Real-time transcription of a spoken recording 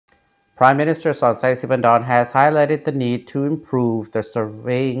Prime Minister Sonexay Siphandone has highlighted the need to improve the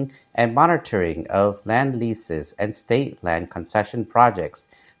surveying and monitoring of land leases and state land concession projects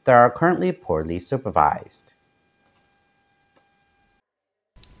that are currently poorly supervised.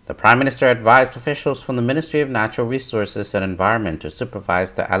 The Prime Minister advised officials from the Ministry of Natural Resources and Environment to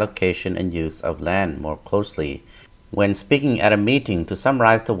supervise the allocation and use of land more closely when speaking at a meeting to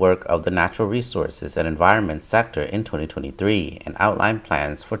summarize the work of the natural resources and environment sector in 2023 and outline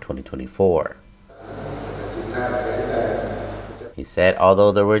plans for 2024. He said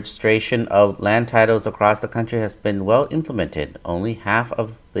although the registration of land titles across the country has been well implemented, only half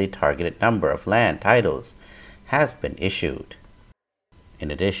of the targeted number of land titles has been issued. In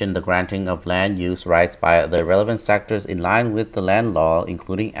addition, the granting of land use rights by the relevant sectors in line with the land law,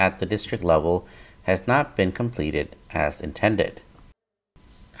 including at the district level, has not been completed as intended.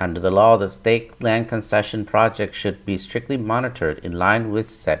 Under the law, the state land concession project should be strictly monitored in line with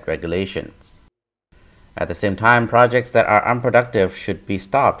set regulations. At the same time, projects that are unproductive should be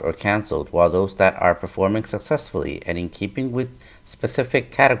stopped or cancelled, while those that are performing successfully and in keeping with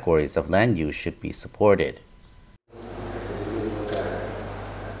specific categories of land use should be supported.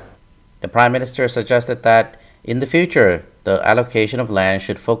 The Prime Minister suggested that in the future, the allocation of land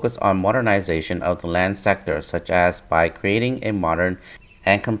should focus on modernization of the land sector, such as by creating a modern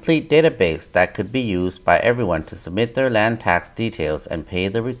and complete database that could be used by everyone to submit their land tax details and pay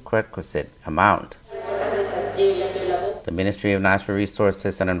the requisite amount. The Ministry of Natural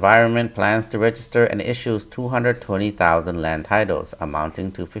Resources and Environment plans to register and issues 220,000 land titles,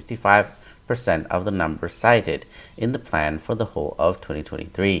 amounting to 55% of the number cited in the plan for the whole of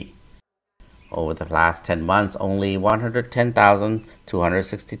 2023. Over the last 10 months, only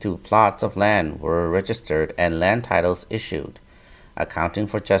 110,262 plots of land were registered and land titles issued, accounting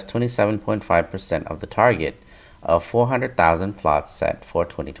for just 27.5% of the target of 400,000 plots set for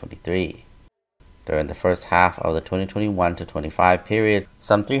 2023. During the first half of the 2021 to 25 period,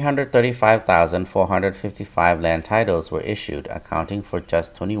 some 335,455 land titles were issued, accounting for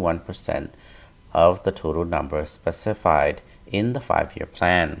just 21% of the total number specified in the 5-year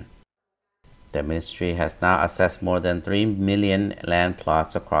plan. The ministry has now assessed more than 3 million land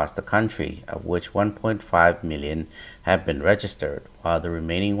plots across the country, of which 1.5 million have been registered, while the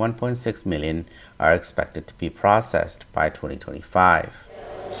remaining 1.6 million are expected to be processed by 2025.